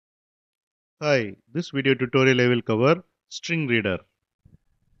Hi, this video tutorial I will cover StringReader.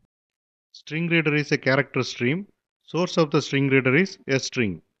 StringReader is a character stream. Source of the StringReader is a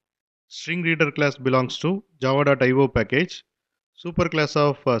string. StringReader class belongs to java.io package. Superclass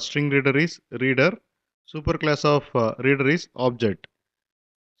of StringReader is reader. Superclass of reader is object.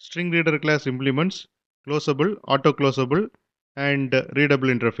 StringReader class implements closable, auto-closable, and readable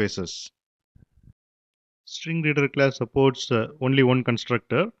interfaces. StringReader class supports only one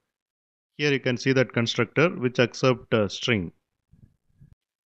constructor. Here you can see that constructor which accepts string.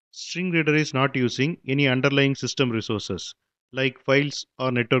 StringReader is not using any underlying system resources like files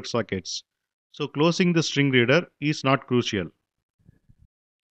or network sockets. So closing the StringReader is not crucial.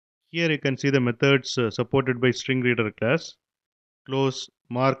 Here you can see the methods supported by StringReader class: close,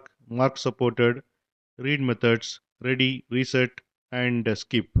 mark supported, read methods, ready, reset, and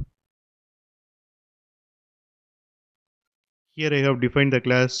skip. Here I have defined the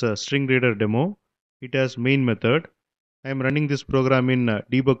class StringReader demo. It has main method. I am running this program in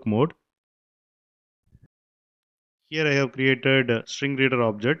debug mode. Here I have created a StringReader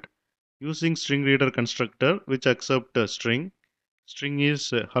object using StringReader constructor which accepts a string. String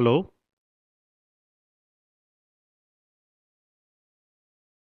is hello.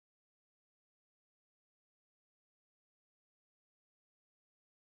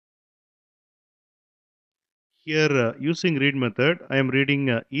 Here using read method, I am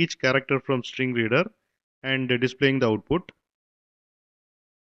reading each character from StringReader and displaying the output.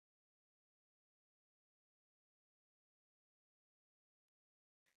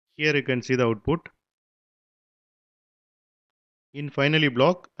 Here you can see the output. In finally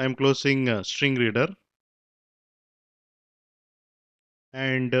block, I am closing StringReader.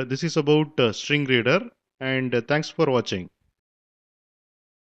 And this is about StringReader, and thanks for watching.